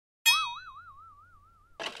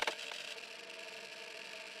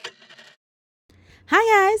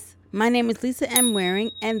Hi, guys. My name is Lisa M.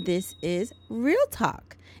 Waring, and this is Real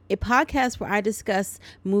Talk, a podcast where I discuss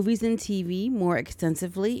movies and TV more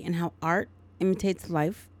extensively and how art imitates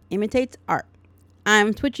life, imitates art.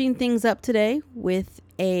 I'm switching things up today with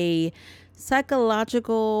a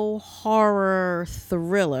psychological horror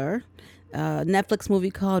thriller, Netflix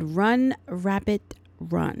movie called Run Rabbit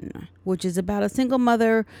Run, which is about a single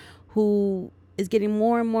mother who is getting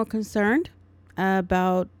more and more concerned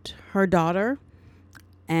about her daughter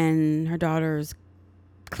and her daughter's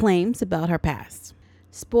claims about her past.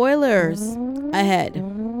 Spoilers ahead.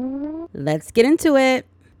 Let's get into it.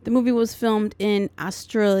 The movie was filmed in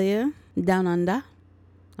Australia, Down Under.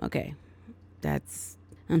 Okay,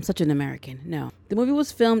 I'm such an American. No. The movie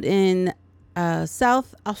was filmed in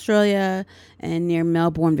South Australia and near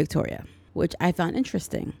Melbourne, Victoria, which I found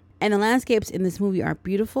interesting. And the landscapes in this movie are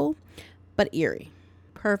beautiful, but eerie.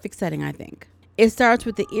 Perfect setting, I think. It starts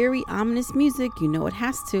with the eerie, ominous music. You know it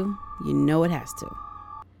has to. You know it has to.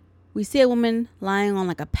 We see a woman lying on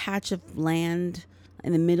like a patch of land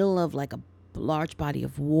in the middle of like a large body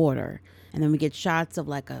of water. And then we get shots of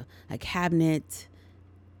like a cabinet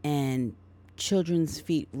and children's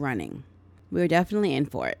feet running. We're definitely in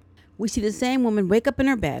for it. We see the same woman wake up in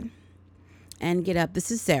her bed and get up. This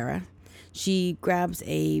is Sarah. She grabs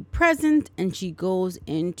a present and she goes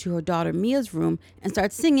into her daughter Mia's room and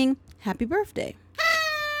starts singing Happy Birthday.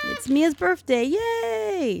 It's Mia's birthday.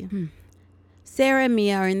 Yay! Sarah and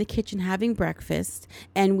Mia are in the kitchen having breakfast,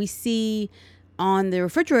 and we see on the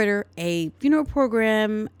refrigerator a funeral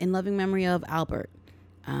program in loving memory of Albert.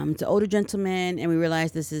 It's an older gentleman, and we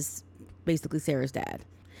realize this is basically Sarah's dad.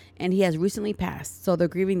 And he has recently passed, so they're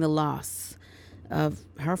grieving the loss of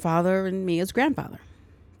her father and Mia's grandfather.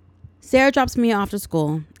 Sarah drops Mia off to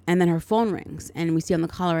school, and then her phone rings, and we see on the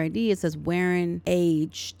caller ID it says Warren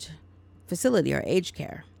Aged Facility or Aged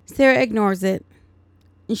Care. Sarah ignores it,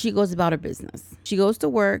 and she goes about her business. She goes to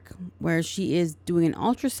work where she is doing an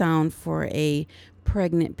ultrasound for a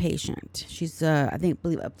pregnant patient. She's, I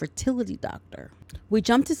believe, a fertility doctor. We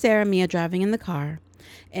jump to Sarah and Mia driving in the car,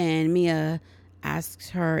 and Mia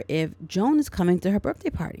asks her if Joan is coming to her birthday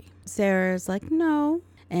party. Sarah's like, no.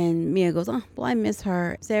 And Mia goes, oh, well, I miss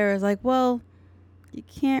her. Sarah's like, well, you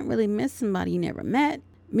can't really miss somebody you never met.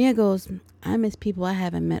 Mia goes, I miss people I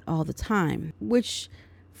haven't met all the time, which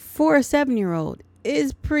for a 7-year-old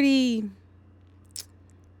is pretty,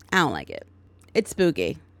 I don't like it. It's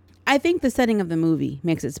spooky. I think the setting of the movie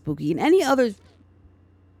makes it spooky. In any other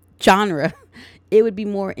genre, it would be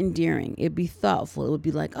more endearing. It'd be thoughtful. It would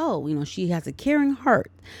be like, oh, she has a caring heart.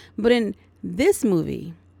 But in this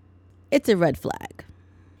movie, it's a red flag.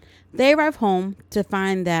 They arrive home to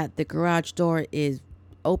find that the garage door is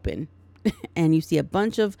open and you see a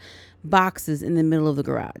bunch of boxes in the middle of the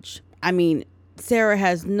garage. I mean, Sarah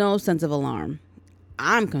has no sense of alarm.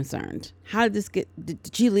 I'm concerned. How did this did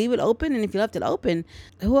she leave it open? And if you left it open,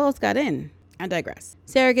 who else got in? I digress.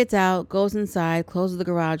 Sarah gets out, goes inside, closes the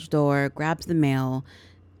garage door, grabs the mail.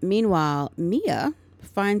 Meanwhile, Mia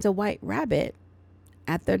finds a white rabbit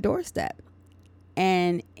at their doorstep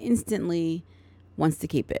and instantly wants to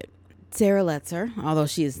keep it. Sarah lets her, although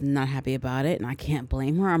she is not happy about it, and I can't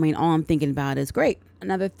blame her. I mean, all I'm thinking about is great.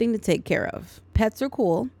 Another thing to take care of. Pets are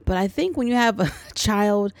cool, but I think when you have a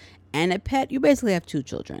child and a pet, you basically have two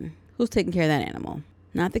children. Who's taking care of that animal?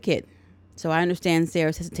 Not the kid. So I understand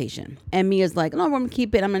Sarah's hesitation. And Mia's like, no, I'm going to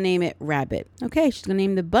keep it. I'm going to name it Rabbit. Okay, she's going to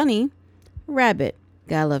name the bunny Rabbit.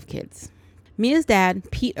 Gotta love kids. Mia's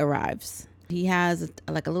dad, Pete, arrives. He has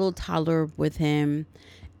a little toddler with him.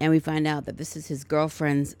 And we find out that this is his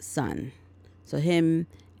girlfriend's son. So him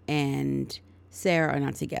and Sarah are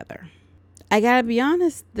not together. I gotta be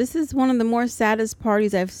honest, this is one of the more saddest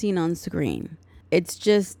parties I've seen on screen. It's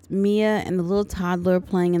just Mia and the little toddler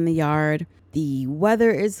playing in the yard. The weather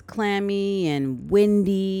is clammy and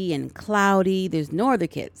windy and cloudy. There's no other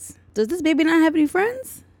kids. Does this baby not have any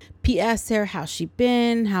friends? Pete asks Sarah how she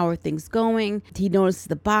been, how are things going. He notices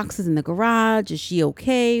the boxes in the garage. Is she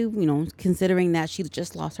okay? Considering that she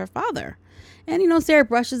just lost her father. And, Sarah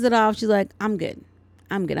brushes it off. She's like, I'm good.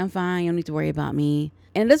 I'm fine. You don't need to worry about me.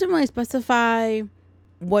 And it doesn't really specify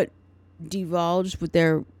what divulged with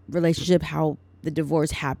their relationship, how the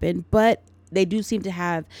divorce happened. But they do seem to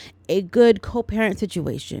have a good co-parent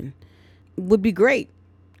situation. Would be great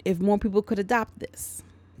if more people could adopt this.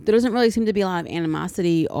 There doesn't really seem to be a lot of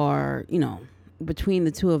animosity or, between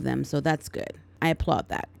the two of them. So that's good. I applaud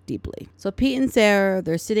that deeply. So Pete and Sarah,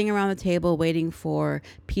 they're sitting around the table waiting for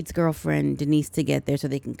Pete's girlfriend, Denise, to get there so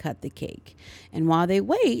they can cut the cake. And while they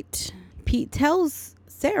wait, Pete tells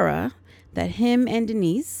Sarah that him and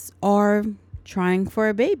Denise are trying for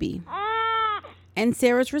a baby. And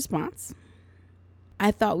Sarah's response,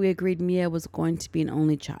 I thought we agreed Mia was going to be an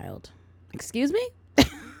only child. Excuse me?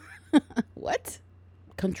 What?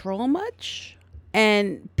 Control much?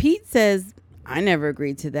 And Pete says, I never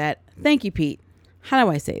agreed to that. Thank you, Pete. How do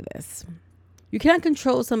I say this? You cannot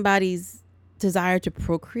control somebody's desire to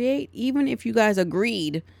procreate, even if you guys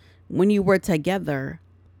agreed when you were together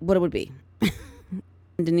what it would be.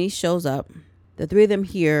 Denise shows up. The three of them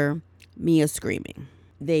hear Mia screaming.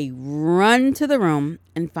 They run to the room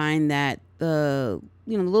and find that the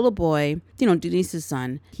little boy, Denise's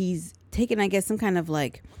son, he's taken, I guess, some kind of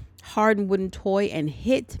like hard wooden toy and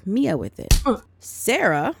hit Mia with it.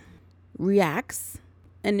 Sarah reacts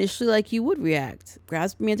initially like you would react.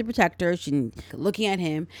 Grabs Mia to protect her. She's looking at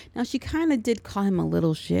him. Now, she kind of did call him a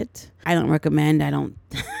little shit. I don't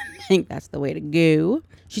think that's the way to go.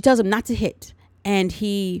 She tells him not to hit. And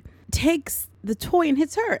he takes the toy and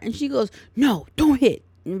hits her. And she goes, no, don't hit.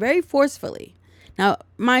 And very forcefully. Now,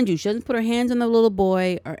 mind you, she doesn't put her hands on the little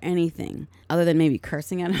boy or anything other than maybe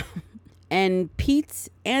cursing at him. And Pete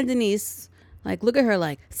and Denise look at her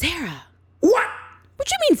like, Sarah. What? What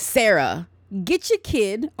you mean, Sarah? Get your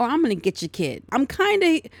kid or I'm going to get your kid. I'm kind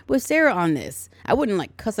of with Sarah on this. I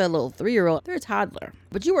wouldn't cuss at a little 3-year-old. They're a toddler.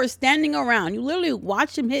 But you were standing around. You literally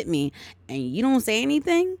watched him hit me and you don't say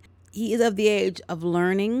anything. He is of the age of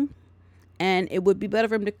learning. And it would be better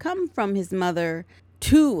for him to come from his mother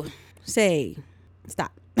to say,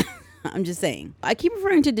 stop. I'm just saying. I keep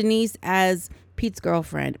referring to Denise as Pete's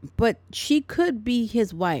girlfriend, but she could be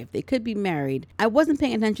his wife. They could be married. I wasn't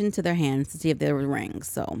paying attention to their hands to see if there were rings.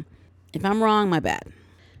 So if I'm wrong, my bad.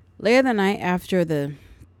 Later that night, after the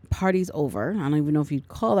party's over, I don't even know if you'd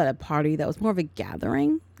call that a party. That was more of a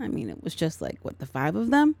gathering. I mean, it was just the 5 of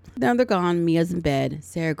them. Now they're gone. Mia's in bed.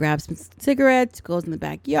 Sarah grabs some cigarettes, goes in the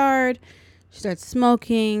backyard. She starts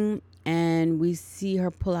smoking, and we see her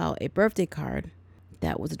pull out a birthday card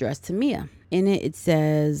that was addressed to Mia. In it, it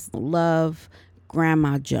says, love,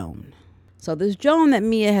 Grandma Joan. So this Joan that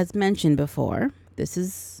Mia has mentioned before, this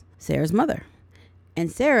is Sarah's mother.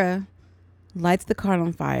 And Sarah lights the card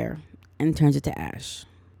on fire and turns it to ash.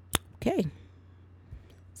 Okay.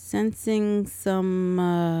 Sensing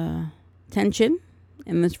some tension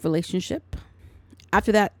in this relationship.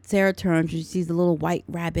 After that, Sarah turns and she sees a little white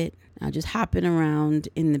rabbit just hopping around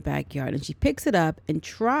in the backyard. And she picks it up and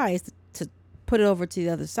tries to put it over to the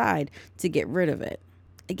other side to get rid of it.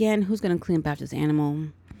 Again, who's going to clean up after this animal?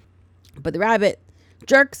 But the rabbit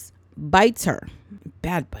jerks, bites her.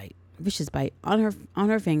 Bad bite. Vicious bite on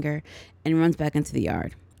her finger and runs back into the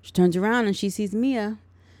yard. She turns around and she sees Mia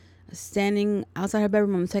standing outside her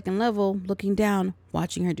bedroom on the 2nd level, looking down,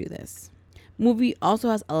 watching her do this. Movie also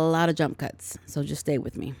has a lot of jump cuts, so just stay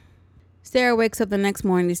with me. Sarah wakes up the next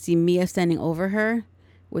morning to see Mia standing over her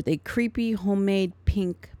with a creepy homemade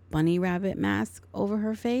pink bunny rabbit mask over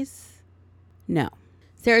her face. No.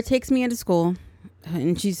 Sarah takes Mia to school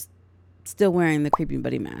and she's still wearing the creepy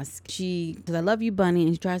bunny mask. She says, I love you, bunny,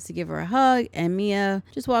 and she tries to give her a hug and Mia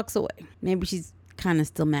just walks away. Maybe she's kind of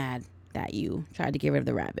still mad that you tried to get rid of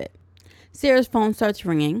the rabbit. Sarah's phone starts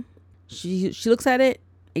ringing. She looks at it,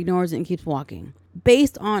 ignores it, and keeps walking.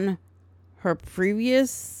 Based on her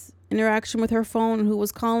previous interaction with her phone and who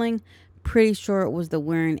was calling, pretty sure it was the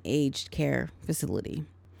Warren Aged Care Facility.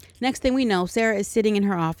 Next thing we know, Sarah is sitting in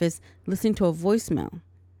her office listening to a voicemail.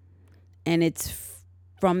 And it's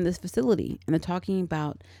from this facility. And they're talking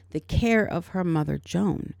about the care of her mother,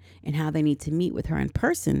 Joan, and how they need to meet with her in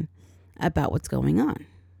person about what's going on.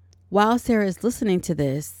 While Sarah is listening to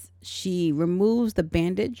this, she removes the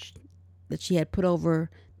bandage that she had put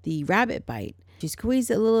over the rabbit bite. She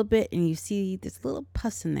squeezes it a little bit and you see this little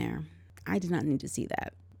pus in there. I did not need to see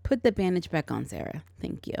that. Put the bandage back on, Sarah.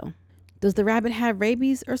 Thank you. Does the rabbit have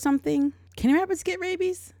rabies or something? Can rabbits get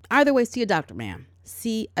rabies? Either way, see a doctor, ma'am.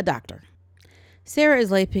 See a doctor. Sarah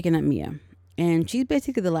is late picking up Mia, and she's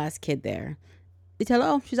basically the last kid there. They tell her,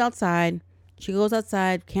 oh, she's outside. She goes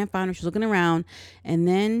outside, can't find her. She's looking around, and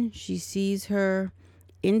then she sees her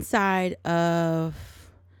inside of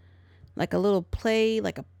a little play,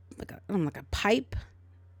 like a pipe,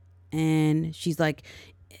 and she's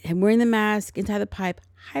wearing the mask inside the pipe,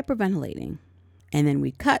 hyperventilating. And then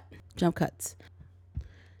we jump cut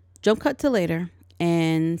to later,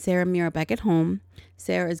 and Sarah and Mia are back at home.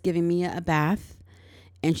 Sarah is giving Mia a bath,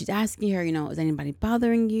 and she's asking her, is anybody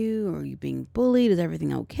bothering you? Or are you being bullied? Is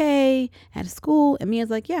everything okay at school? And Mia's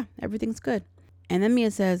like, yeah, everything's good. And then Mia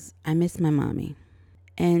says, I miss my mommy.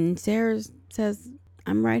 And Sarah says,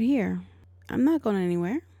 I'm right here. I'm not going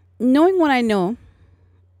anywhere. Knowing what I know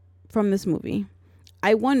from this movie,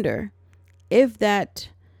 I wonder if that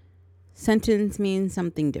sentence means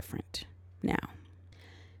something different now.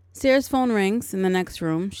 Sarah's phone rings in the next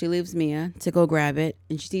room. She leaves Mia to go grab it,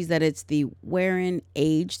 and she sees that it's the Warren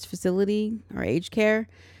Aged Facility or Aged Care.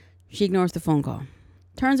 She ignores the phone call.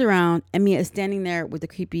 Turns around, and Mia is standing there with the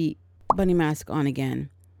creepy bunny mask on again.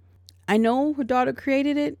 I know her daughter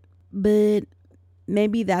created it, but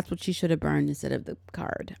maybe that's what she should have burned instead of the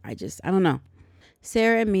card. I don't know.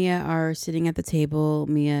 Sarah and Mia are sitting at the table.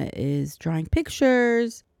 Mia is drawing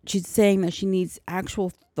pictures. She's saying that she needs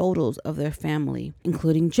actual photos of their family,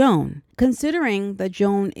 including Joan, considering that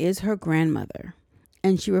Joan is her grandmother.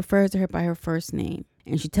 And she refers to her by her first name.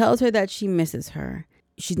 And she tells her that she misses her.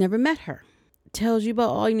 She's never met her. Tells you about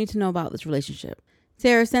all you need to know about this relationship.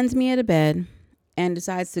 Sarah sends Mia to bed and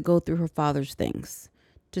decides to go through her father's things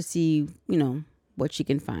to see, what she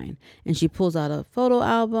can find. And she pulls out a photo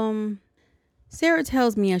album. Sarah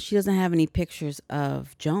tells Mia she doesn't have any pictures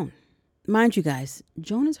of Joan. Mind you guys,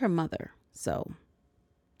 Joan is her mother, so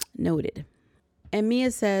noted. And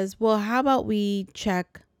Mia says, well, how about we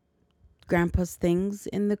check Grandpa's things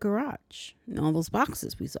in the garage? All those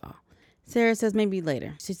boxes we saw. Sarah says maybe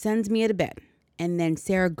later. She sends Mia to bed. And then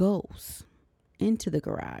Sarah goes into the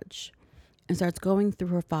garage and starts going through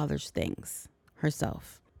her father's things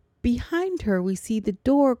herself. Behind her, we see the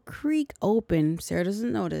door creak open. Sarah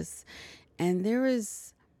doesn't notice. And there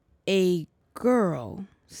is a girl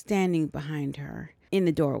standing behind her in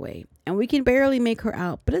the doorway. And we can barely make her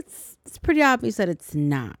out, but it's pretty obvious that it's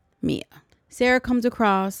not Mia. Sarah comes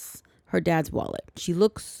across her dad's wallet. She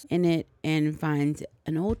looks in it and finds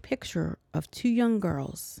an old picture of two young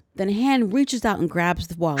girls. Then a hand reaches out and grabs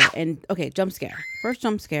the wallet. And, okay, jump scare. First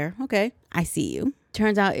jump scare. Okay, I see you.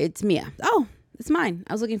 Turns out it's Mia. Oh, it's mine.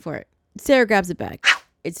 I was looking for it. Sarah grabs it back.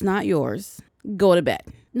 It's not yours. Go to bed.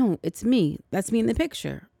 No, it's me. That's me in the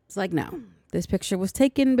picture. It's like, no. This picture was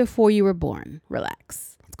taken before you were born.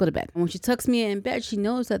 Relax. Let's go to bed. When she tucks Mia in bed, she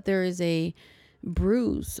knows that there is a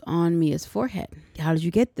bruise on Mia's forehead. How did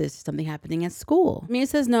you get this? Something happening at school? Mia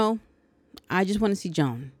says, no, I just want to see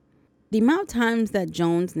Joan. The amount of times that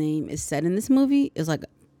Joan's name is said in this movie is like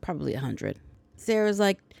probably 100. Sarah's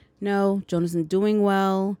like, no, Joan isn't doing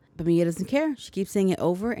well. But Mia doesn't care. She keeps saying it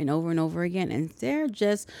over and over and over again. And Sarah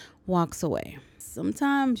just walks away.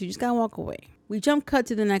 Sometimes you just gotta walk away. We jump cut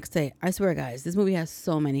to the next day. I swear, guys, this movie has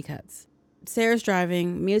so many cuts. Sarah's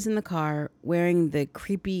driving. Mia's in the car wearing the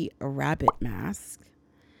creepy rabbit mask.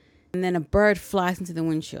 And then a bird flies into the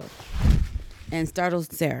windshield and startles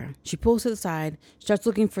Sarah. She pulls to the side, starts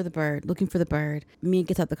looking for the bird. Mia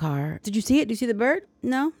gets out the car. Did you see it? Do you see the bird?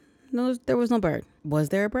 No, there was no bird. Was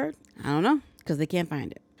there a bird? I don't know, because they can't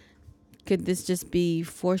find it. Could this just be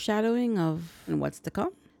foreshadowing of what's to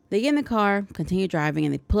come? They get in the car, continue driving,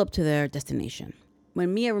 and they pull up to their destination.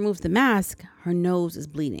 When Mia removes the mask, her nose is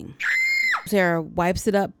bleeding. Sarah wipes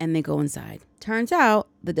it up and they go inside. Turns out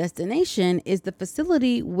the destination is the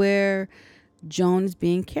facility where Joan is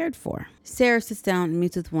being cared for. Sarah sits down and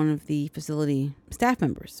meets with one of the facility staff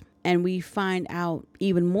members. And we find out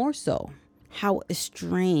even more so how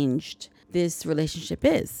estranged this relationship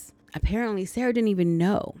is. Apparently, Sarah didn't even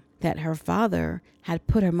know that her father had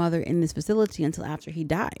put her mother in this facility until after he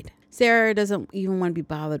died. Sarah doesn't even want to be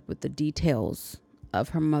bothered with the details of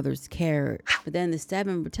her mother's care. But then the staff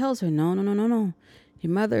member tells her, no.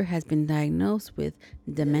 Your mother has been diagnosed with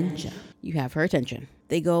dementia. You have her attention.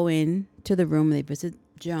 They go in to the room, they visit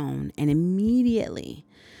Joan, and immediately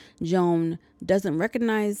Joan doesn't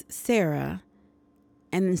recognize Sarah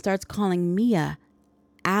and then starts calling Mia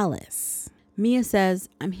Alice. Mia says,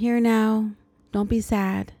 I'm here now. Don't be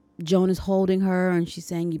sad. Joan is holding her and she's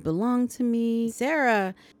saying, you belong to me.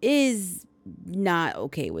 Sarah is not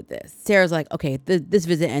okay with this. Sarah's like, okay, this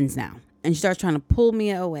visit ends now. And she starts trying to pull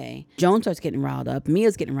Mia away. Joan starts getting riled up.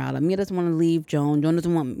 Mia's getting riled up. Mia doesn't want to leave Joan. Joan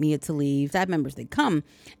doesn't want Mia to leave. Staff members, they come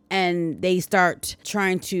and they start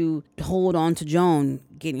trying to hold on to Joan,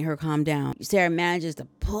 getting her calmed down. Sarah manages to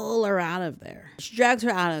pull her out of there. She drags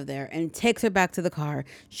her out of there and takes her back to the car.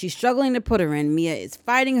 She's struggling to put her in. Mia is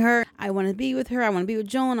fighting her. I want to be with her. I want to be with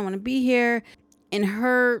Joan. I want to be here. In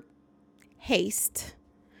her haste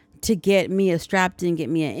to get Mia strapped in, get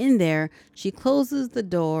Mia in there, she closes the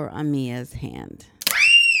door on Mia's hand.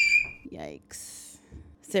 Yikes.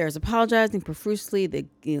 Sarah's apologizing profusely. They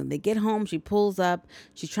get home. She pulls up.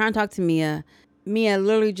 She's trying to talk to Mia. Mia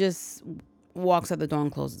literally just walks out the door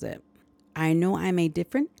and closes it. I know I'm a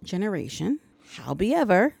different generation.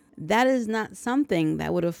 However, that is not something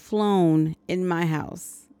that would have flown in my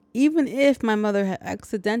house. Even if my mother had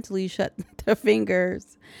accidentally shut my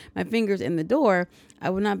fingers in the door, I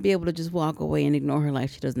would not be able to just walk away and ignore her like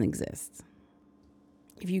she doesn't exist.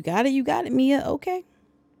 If you got it, you got it, Mia. Okay.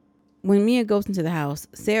 When Mia goes into the house,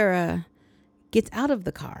 Sarah gets out of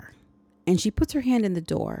the car And she puts her hand in the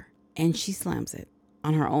door and she slams it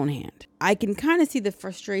on her own hand. I can kind of see the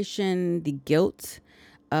frustration, the guilt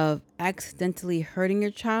of accidentally hurting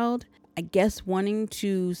your child. I guess wanting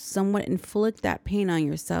to somewhat inflict that pain on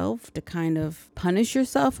yourself to kind of punish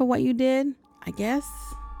yourself for what you did, I guess.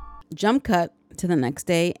 Jump cut to the next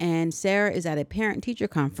day, and Sarah is at a parent-teacher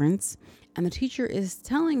conference, and the teacher is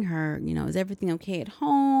telling her, is everything okay at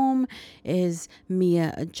home? Is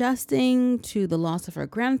Mia adjusting to the loss of her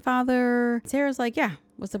grandfather? Sarah's like, yeah,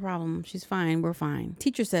 what's the problem? She's fine. We're fine.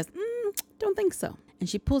 Teacher says, don't think so. And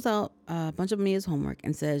she pulls out a bunch of Mia's homework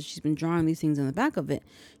and says she's been drawing these things in the back of it.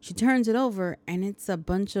 She turns it over, and it's a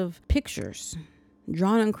bunch of pictures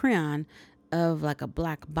drawn in crayon of like a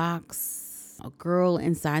black box, a girl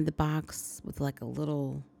inside the box with like a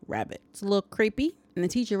little rabbit. It's a little creepy. And the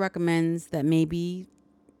teacher recommends that maybe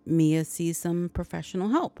Mia sees some professional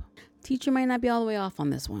help. Teacher might not be all the way off on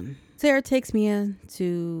this one. Sarah takes Mia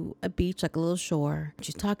to a beach, like a little shore.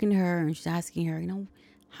 She's talking to her and she's asking her,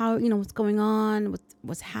 how, what's going on?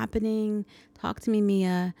 What's happening? Talk to me,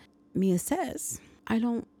 Mia. Mia says, I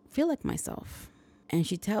don't feel like myself. And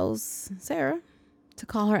she tells Sarah to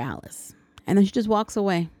call her Alice. And then she just walks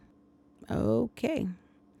away. Okay.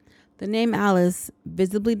 The name Alice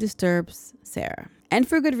visibly disturbs Sarah. And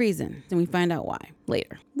for good reason. And we find out why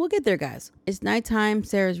later. We'll get there, guys. It's nighttime.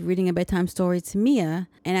 Sarah's reading a bedtime story to Mia.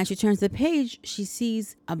 And as she turns the page, she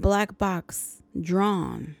sees a black box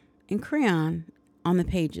drawn in crayon on the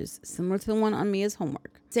pages, similar to the one on Mia's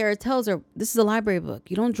homework. Sarah tells her, this is a library book.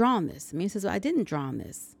 You don't draw on this. Mia says, well, I didn't draw on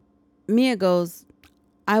this. Mia goes,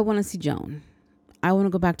 I want to see Joan. I want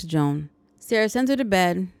to go back to Joan. Sarah sends her to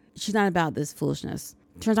bed. She's not about this foolishness.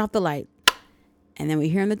 Turns off the light. And then we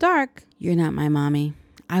hear in the dark, you're not my mommy.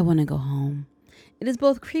 I want to go home. It is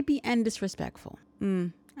both creepy and disrespectful.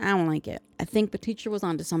 I don't like it. I think the teacher was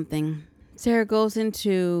onto something. Sarah goes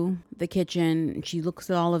into the kitchen and she looks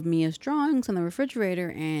at all of Mia's drawings on the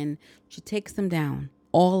refrigerator and she takes them down.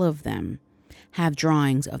 All of them have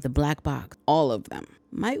drawings of the black box. All of them.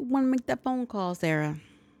 Might want to make that phone call, Sarah.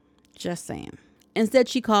 Just saying. Instead,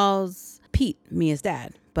 she calls Pete, Mia's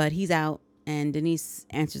dad, but he's out. And Denise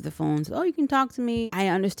answers the phone. Says, you can talk to me. I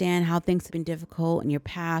understand how things have been difficult in your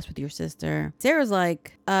past with your sister. Sarah's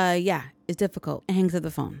like, yeah, it's difficult. And hangs up the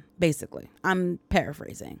phone, basically. I'm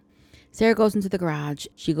paraphrasing. Sarah goes into the garage.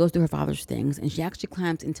 She goes through her father's things, and she actually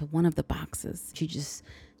climbs into one of the boxes. She just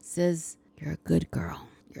says, you're a good girl.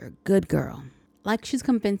 You're a good girl. Like she's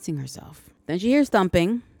convincing herself. Then she hears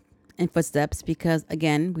thumping and footsteps because,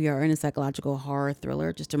 again, we are in a psychological horror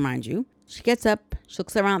thriller, just to remind you. She gets up, she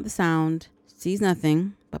looks around at the sound, sees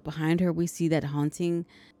nothing, but behind her we see that haunting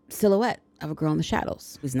silhouette of a girl in the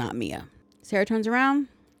shadows who's not Mia. Sarah turns around,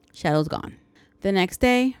 shadow's gone. The next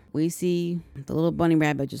day, we see the little bunny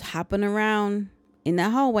rabbit just hopping around in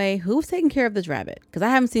that hallway. Who's taking care of this rabbit? Because I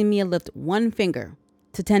haven't seen Mia lift one finger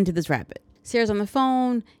to tend to this rabbit. Sarah's on the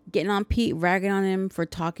phone, getting on Pete, ragging on him for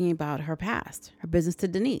talking about her past, her business to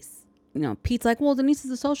Denise. Pete's like, well, Denise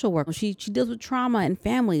is a social worker. She deals with trauma and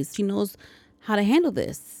families. She knows how to handle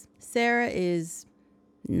this. Sarah is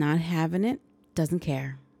not having it, doesn't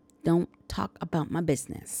care. Don't talk about my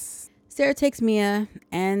business. Sarah takes Mia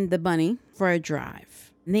and the bunny for a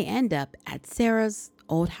drive. And they end up at Sarah's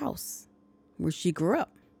old house where she grew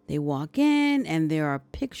up. They walk in and there are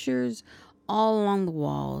pictures all along the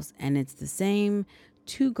walls. And it's the same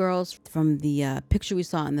two girls from the picture we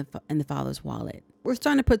saw in the father's wallet. We're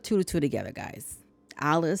starting to put two to two together, guys.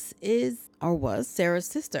 Alice is or was Sarah's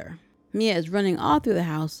sister. Mia is running all through the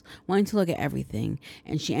house, wanting to look at everything,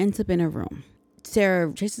 and she ends up in her room.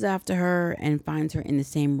 Sarah chases after her and finds her in the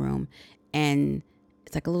same room, and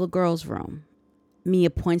it's like a little girl's room.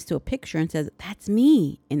 Mia points to a picture and says, that's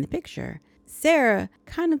me in the picture. Sarah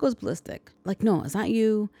kind of goes ballistic. Like, no, it's not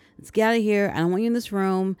you. Let's get out of here. I don't want you in this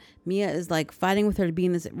room. Mia is like fighting with her to be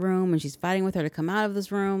in this room, and she's fighting with her to come out of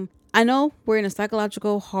this room. I know we're in a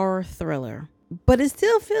psychological horror thriller, but it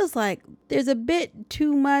still feels like there's a bit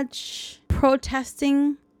too much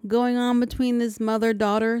protesting going on between this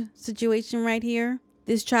mother-daughter situation right here.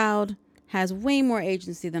 This child has way more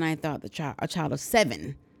agency than I thought a child of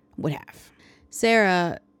 7 would have.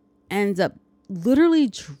 Sarah ends up literally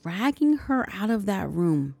dragging her out of that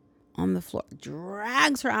room on the floor,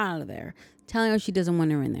 drags her out of there, telling her she doesn't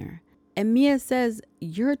want her in there. And Mia says,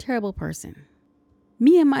 you're a terrible person.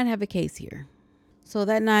 Mia might have a case here. So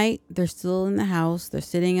that night, they're still in the house. They're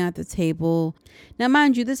sitting at the table. Now,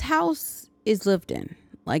 mind you, this house is lived in.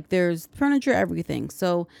 Like, there's furniture, everything.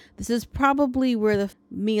 So this is probably where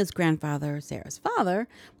Mia's grandfather, Sarah's father,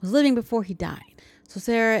 was living before he died. So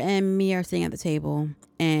Sarah and Mia are sitting at the table,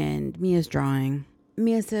 and Mia's drawing.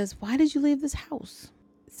 Mia says, why did you leave this house?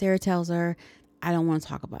 Sarah tells her, I don't want to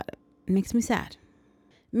talk about it. It makes me sad.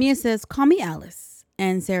 Mia says, call me Alice.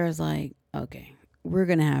 And Sarah's like, okay, we're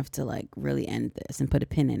going to have to like really end this and put a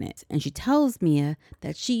pin in it. And she tells Mia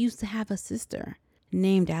that she used to have a sister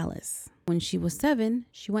named Alice. When she was 7,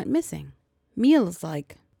 she went missing. Mia was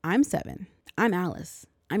like, I'm 7. I'm Alice.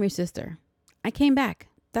 I'm your sister. I came back.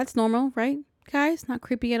 That's normal, right, guys? Not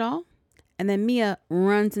creepy at all. And then Mia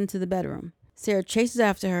runs into the bedroom. Sarah chases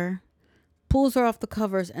after her, pulls her off the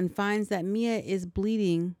covers, and finds that Mia is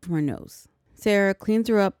bleeding from her nose. Sarah cleans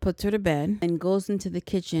her up, puts her to bed, and goes into the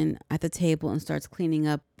kitchen at the table and starts cleaning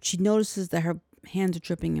up. She notices that her hands are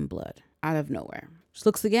dripping in blood out of nowhere. She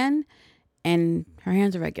looks again, and her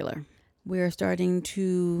hands are regular. We are starting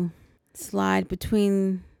to slide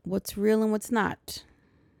between what's real and what's not.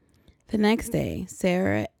 The next day,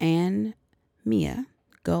 Sarah and Mia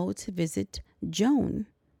go to visit Joan,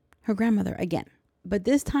 her grandmother, again. But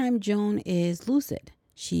this time, Joan is lucid.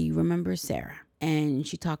 She remembers Sarah, and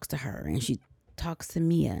she talks to her, and she talks to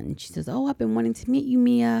Mia, and she says, oh, I've been wanting to meet you,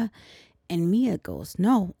 Mia. And Mia goes,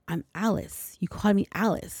 no, I'm Alice. You called me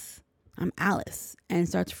Alice. I'm Alice. And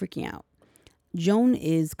starts freaking out. Joan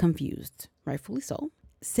is confused, rightfully so.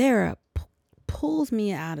 Sarah pulls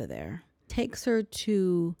Mia out of there, takes her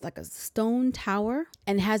to like a stone tower,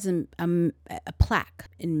 and has a plaque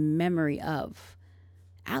in memory of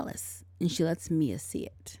Alice. And she lets Mia see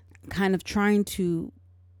it, kind of trying to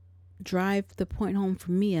drive the point home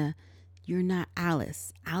for Mia. You're not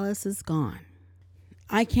Alice. Alice is gone.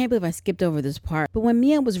 I can't believe I skipped over this part. But when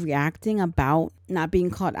Mia was reacting about not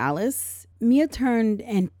being called Alice, Mia turned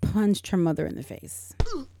and punched her mother in the face.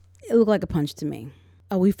 It looked like a punch to me.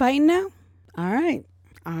 Are we fighting now? All right.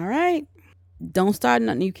 All right. Don't start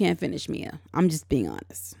nothing you can't finish, Mia. I'm just being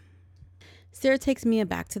honest. Sarah takes Mia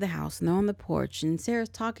back to the house, and they're on the porch, and Sarah's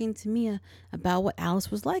talking to Mia about what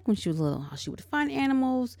Alice was like when she was little, how she would find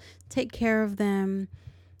animals, take care of them.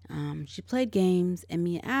 She played games, and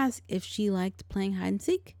Mia asked if she liked playing hide and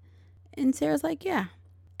seek. And Sarah's like, yeah.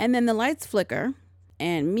 And then the lights flicker,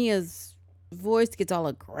 and Mia's voice gets all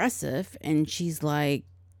aggressive, and she's like,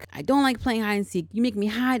 I don't like playing hide and seek. You make me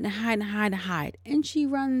hide and hide and hide and hide. And she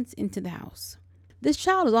runs into the house. This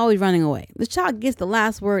child is always running away. This child gets the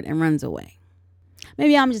last word and runs away.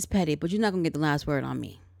 Maybe I'm just petty, but you're not going to get the last word on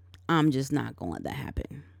me. I'm just not going to let that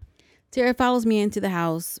happen. Sarah follows Mia into the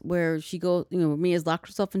house where she goes, Mia's locked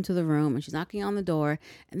herself into the room and she's knocking on the door.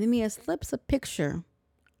 And then Mia slips a picture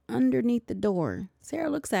underneath the door. Sarah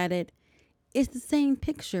looks at it. It's the same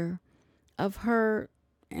picture of her,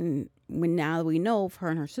 and now we know of her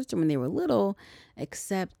and her sister when they were little,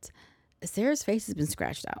 except Sarah's face has been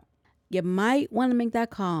scratched out. You might want to make that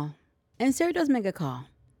call. And Sarah does make a call.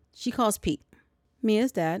 She calls Pete,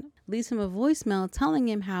 Mia's dad, leaves him a voicemail telling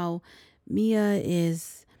him how Mia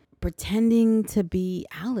is pretending to be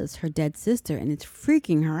Alice, her dead sister, and it's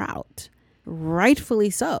freaking her out.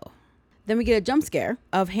 Rightfully so. Then we get a jump scare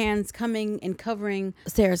of hands coming and covering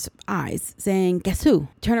Sarah's eyes, saying, guess who?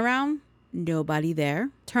 Turn around. Nobody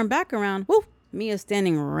there. Turn back around. Woo! Mia's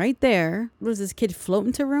standing right there. What is this kid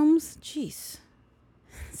floating to rooms? Jeez.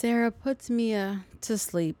 Sarah puts Mia to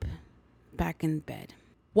sleep back in bed.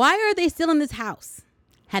 Why are they still in this house?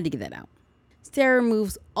 Had to get that out. Sarah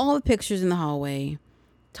removes all the pictures in the hallway,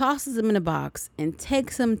 tosses them in a box, and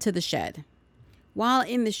takes them to the shed. While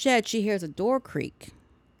in the shed, she hears a door creak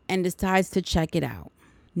and decides to check it out.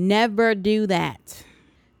 Never do that.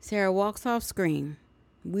 Sarah walks off screen.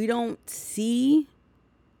 We don't see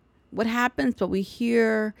what happens, but we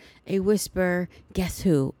hear a whisper, guess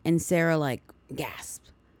who? And Sarah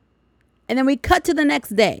gasps. And then we cut to the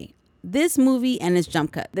next day. This movie and its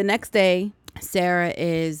jump cut. The next day, Sarah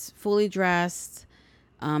is fully dressed.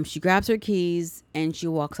 She grabs her keys and she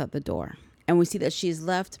walks out the door. And we see that she's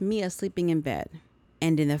left Mia sleeping in bed.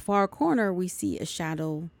 And in the far corner, we see a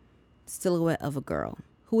shadow silhouette of a girl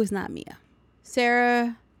who is not Mia.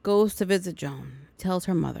 Sarah goes to visit Joan, tells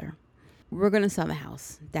her mother, we're going to sell the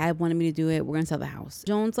house. Dad wanted me to do it. We're going to sell the house.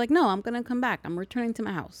 Joan's like, no, I'm going to come back. I'm returning to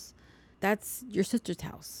my house. That's your sister's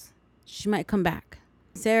house. She might come back.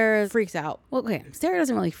 Sarah freaks out. Well, okay, Sarah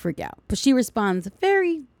doesn't really freak out, but she responds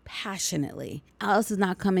very passionately. Alice is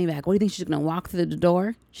not coming back. What do you think she's going to walk through the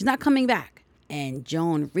door? She's not coming back. And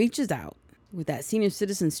Joan reaches out with that senior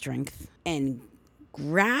citizen strength and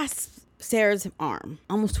grasps Sarah's arm,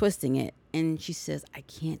 almost twisting it. And she says, I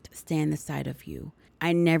can't stand the sight of you.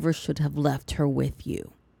 I never should have left her with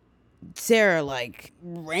you. Sarah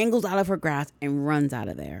wrangles out of her grasp and runs out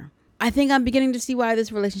of there. I think I'm beginning to see why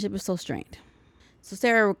this relationship is so strained. So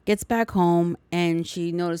Sarah gets back home and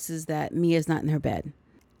she notices that Mia's not in her bed.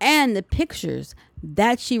 And the pictures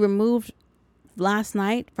that she removed last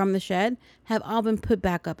night from the shed have all been put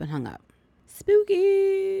back up and hung up.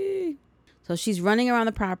 Spooky. So she's running around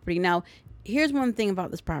the property. Now, here's one thing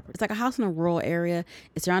about this property. It's like a house in a rural area.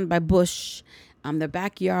 It's surrounded by bush. Their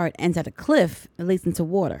backyard ends at a cliff that leads into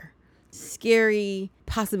water. Scary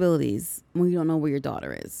possibilities when you don't know where your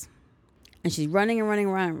daughter is. And she's running and running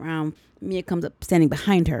around. Mia comes up standing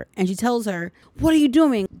behind her. And she tells her, "What are you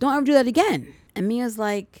doing? Don't ever do that again." And Mia's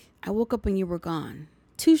like, "I woke up when you were gone."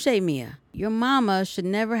 Touche, Mia. Your mama should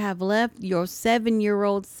never have left your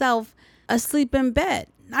 7-year-old self asleep in bed.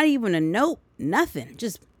 Not even a note. Nothing.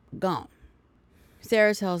 Just gone.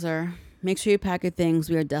 Sarah tells her, "Make sure you pack your things.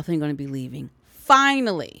 We are definitely going to be leaving."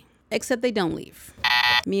 Finally. Except they don't leave.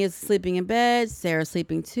 Mia's sleeping in bed. Sarah's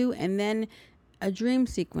sleeping too. And then a dream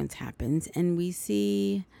sequence happens. And we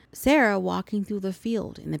see Sarah walking through the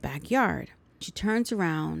field in the backyard. She turns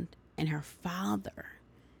around and her father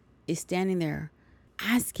is standing there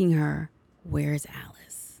asking her, "Where's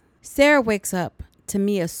Alice?" Sarah wakes up to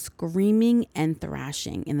Mia screaming and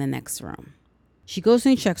thrashing in the next room. She goes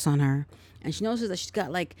and checks on her. And she notices that she's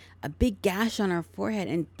got like a big gash on her forehead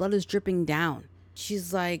and blood is dripping down.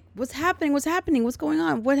 She's like, "What's happening? What's happening? What's going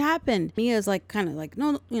on? What happened?" Mia's like, kind of like,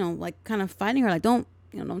 no, like kind of fighting her. Like, don't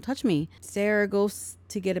touch me. Sarah goes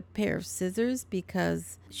to get a pair of scissors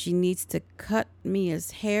because she needs to cut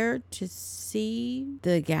Mia's hair to see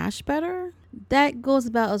the gash better. That goes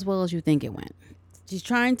about as well as you think it went. She's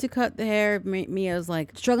trying to cut the hair. Mia's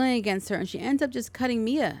like struggling against her, and she ends up just cutting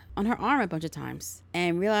Mia on her arm a bunch of times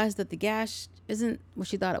and realized that the gash isn't what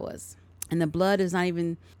she thought it was. And the blood is not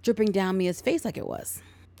even dripping down Mia's face like it was.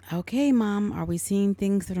 "Okay, Mom, are we seeing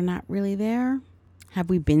things that are not really there? Have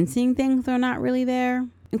we been seeing things that are not really there?"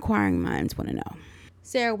 Inquiring minds want to know.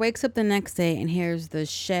 Sarah wakes up the next day and hears the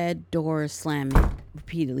shed door slamming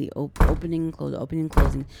repeatedly, opening and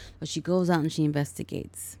closing. So she goes out and she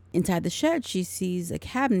investigates. Inside the shed, she sees a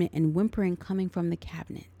cabinet and whimpering coming from the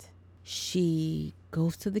cabinet. She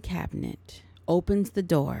goes to the cabinet, opens the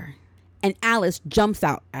door, and Alice jumps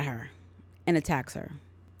out at her and attacks her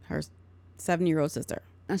 7-year-old sister,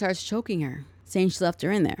 and starts choking her, saying she left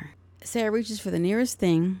her in there. Sarah reaches for the nearest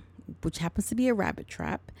thing, which happens to be a rabbit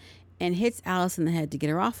trap, and hits Alice in the head to get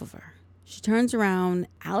her off of her. She turns around.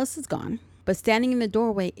 Alice is gone, but standing in the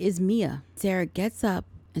doorway is Mia. Sarah gets up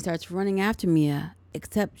and starts running after Mia,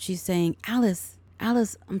 except she's saying, Alice,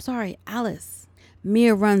 I'm sorry, Alice."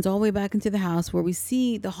 Mia runs all the way back into the house where we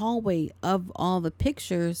see the hallway of all the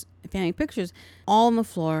pictures, family pictures, all on the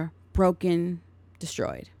floor, broken,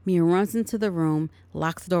 destroyed. Mia runs into the room,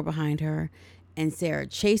 locks the door behind her, and Sarah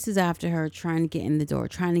chases after her, trying to get in the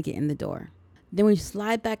door. Then we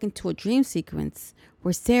slide back into a dream sequence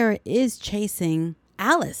where Sarah is chasing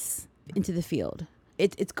Alice into the field.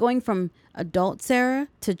 It's going from adult Sarah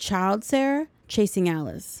to child Sarah chasing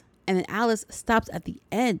Alice. And then Alice stops at the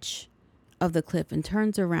edge of the cliff and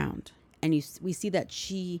turns around. And we see that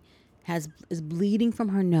she is bleeding from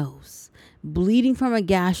her nose, bleeding from a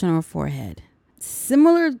gash on her forehead.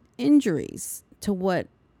 Similar injuries to what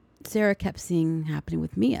Sarah kept seeing happening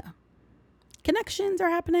with Mia. Connections are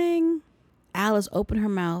happening. Alice opened her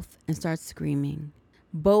mouth and starts screaming.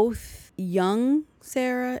 Both young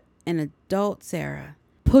Sarah and adult Sarah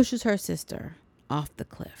pushes her sister off the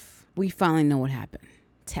cliff. We finally know what happened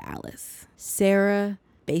to Alice. Sarah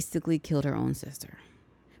basically killed her own sister.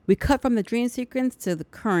 We cut from the dream sequence to the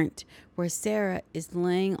current, where Sarah is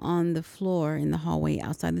laying on the floor in the hallway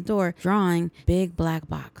outside the door, drawing a big black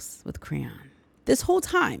box with crayon. This whole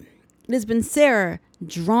time, it has been Sarah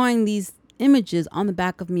drawing these images on the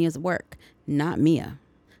back of Mia's work, not Mia.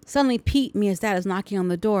 Suddenly, Pete, Mia's dad, is knocking on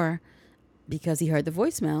the door because he heard the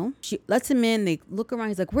voicemail. She lets him in. They look around.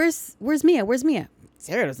 He's like, Where's Mia? Where's Mia?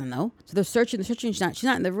 Sarah doesn't know. So they're searching. She's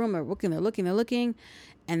not in the room. They're looking.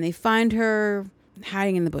 And they find her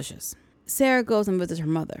hiding in the bushes. Sarah goes and visits her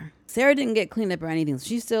mother. Sarah didn't get cleaned up or anything. So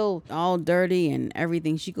she's still all dirty and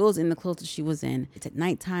everything. She goes in the clothes that she was in. It's at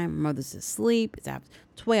nighttime. Her mother's asleep.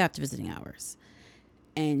 It's way after visiting hours.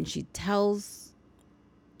 And she tells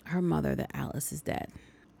her mother that Alice is dead.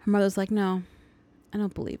 Her mother's like, "No, I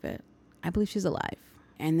don't believe it. I believe she's alive."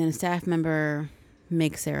 And then a staff member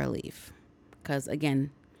makes Sarah leave. Because,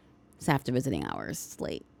 again, it's after visiting hours. It's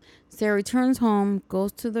late. Sarah returns home,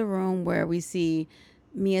 goes to the room where we see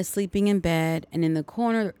Mia sleeping in bed. And in the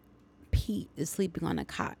corner, Pete is sleeping on a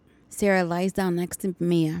cot. Sarah lies down next to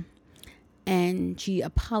Mia. And she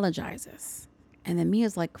apologizes. And then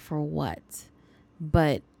Mia's like, "For what?"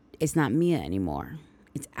 But it's not Mia anymore.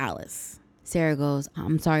 It's Alice. Sarah goes,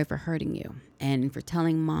 "I'm sorry for hurting you and for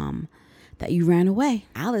telling Mom that you ran away."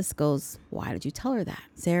 Alice goes, "Why did you tell her that?"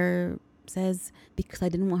 Sarah says, "Because I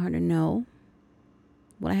didn't want her to know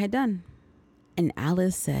what I had done." And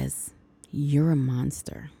Alice says, "You're a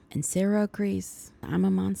monster." And Sarah agrees, "I'm a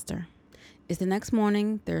monster." It's the next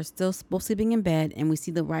morning. They're still both sleeping in bed, and we see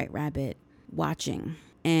the White Rabbit watching.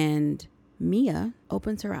 And Mia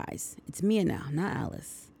opens her eyes. It's Mia now, not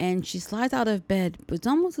Alice. And she slides out of bed, but it's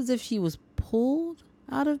almost as if she was pulled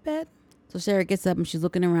out of bed. So Sarah gets up and she's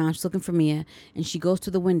looking around. She's looking for Mia, and she goes to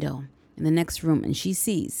the window in the next room, and she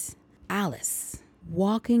sees Alice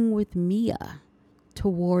walking with Mia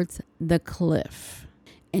towards the cliff.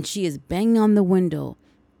 And she is banging on the window,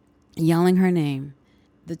 yelling her name.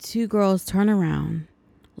 The two girls turn around,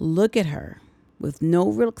 look at her with no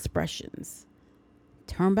real expressions,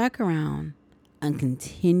 turn back around, and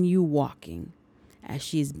continue walking as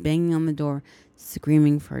she is banging on the door,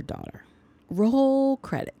 screaming for her daughter. Roll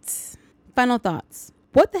credits. Final thoughts.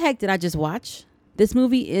 What the heck did I just watch? This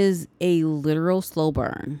movie is a literal slow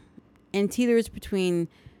burn and teeters between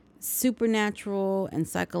supernatural and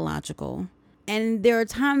psychological. And there are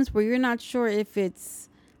times where you're not sure if it's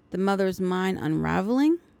the mother's mind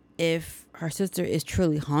unraveling, if her sister is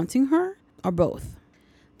truly haunting her, or both.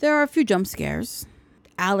 There are a few jump scares.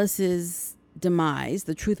 Alice's demise,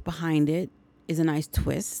 the truth behind it, is a nice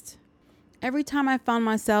twist. Every time I found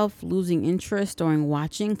myself losing interest during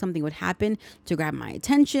watching, something would happen to grab my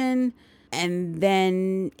attention, and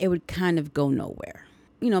then it would kind of go nowhere.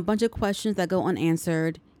 A bunch of questions that go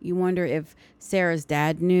unanswered. You wonder if Sarah's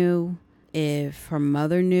dad knew, if her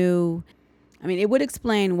mother knew. It would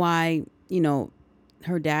explain why,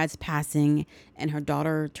 her dad's passing and her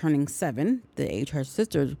daughter turning 7, the age her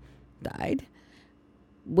sister died,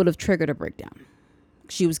 would have triggered a breakdown.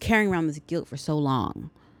 She was carrying around this guilt for so long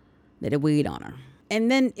that it weighed on her. And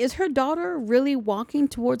then, is her daughter really walking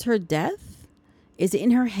towards her death? Is it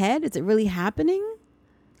in her head? Is it really happening?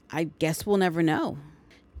 I guess we'll never know.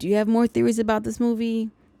 Do you have more theories about this movie?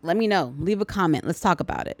 Let me know. Leave a comment. Let's talk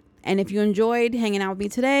about it. And if you enjoyed hanging out with me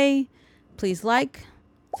today, please like,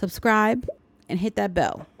 subscribe, and hit that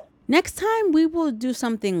bell. Next time we will do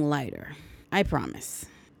something lighter. I promise.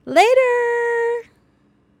 Later!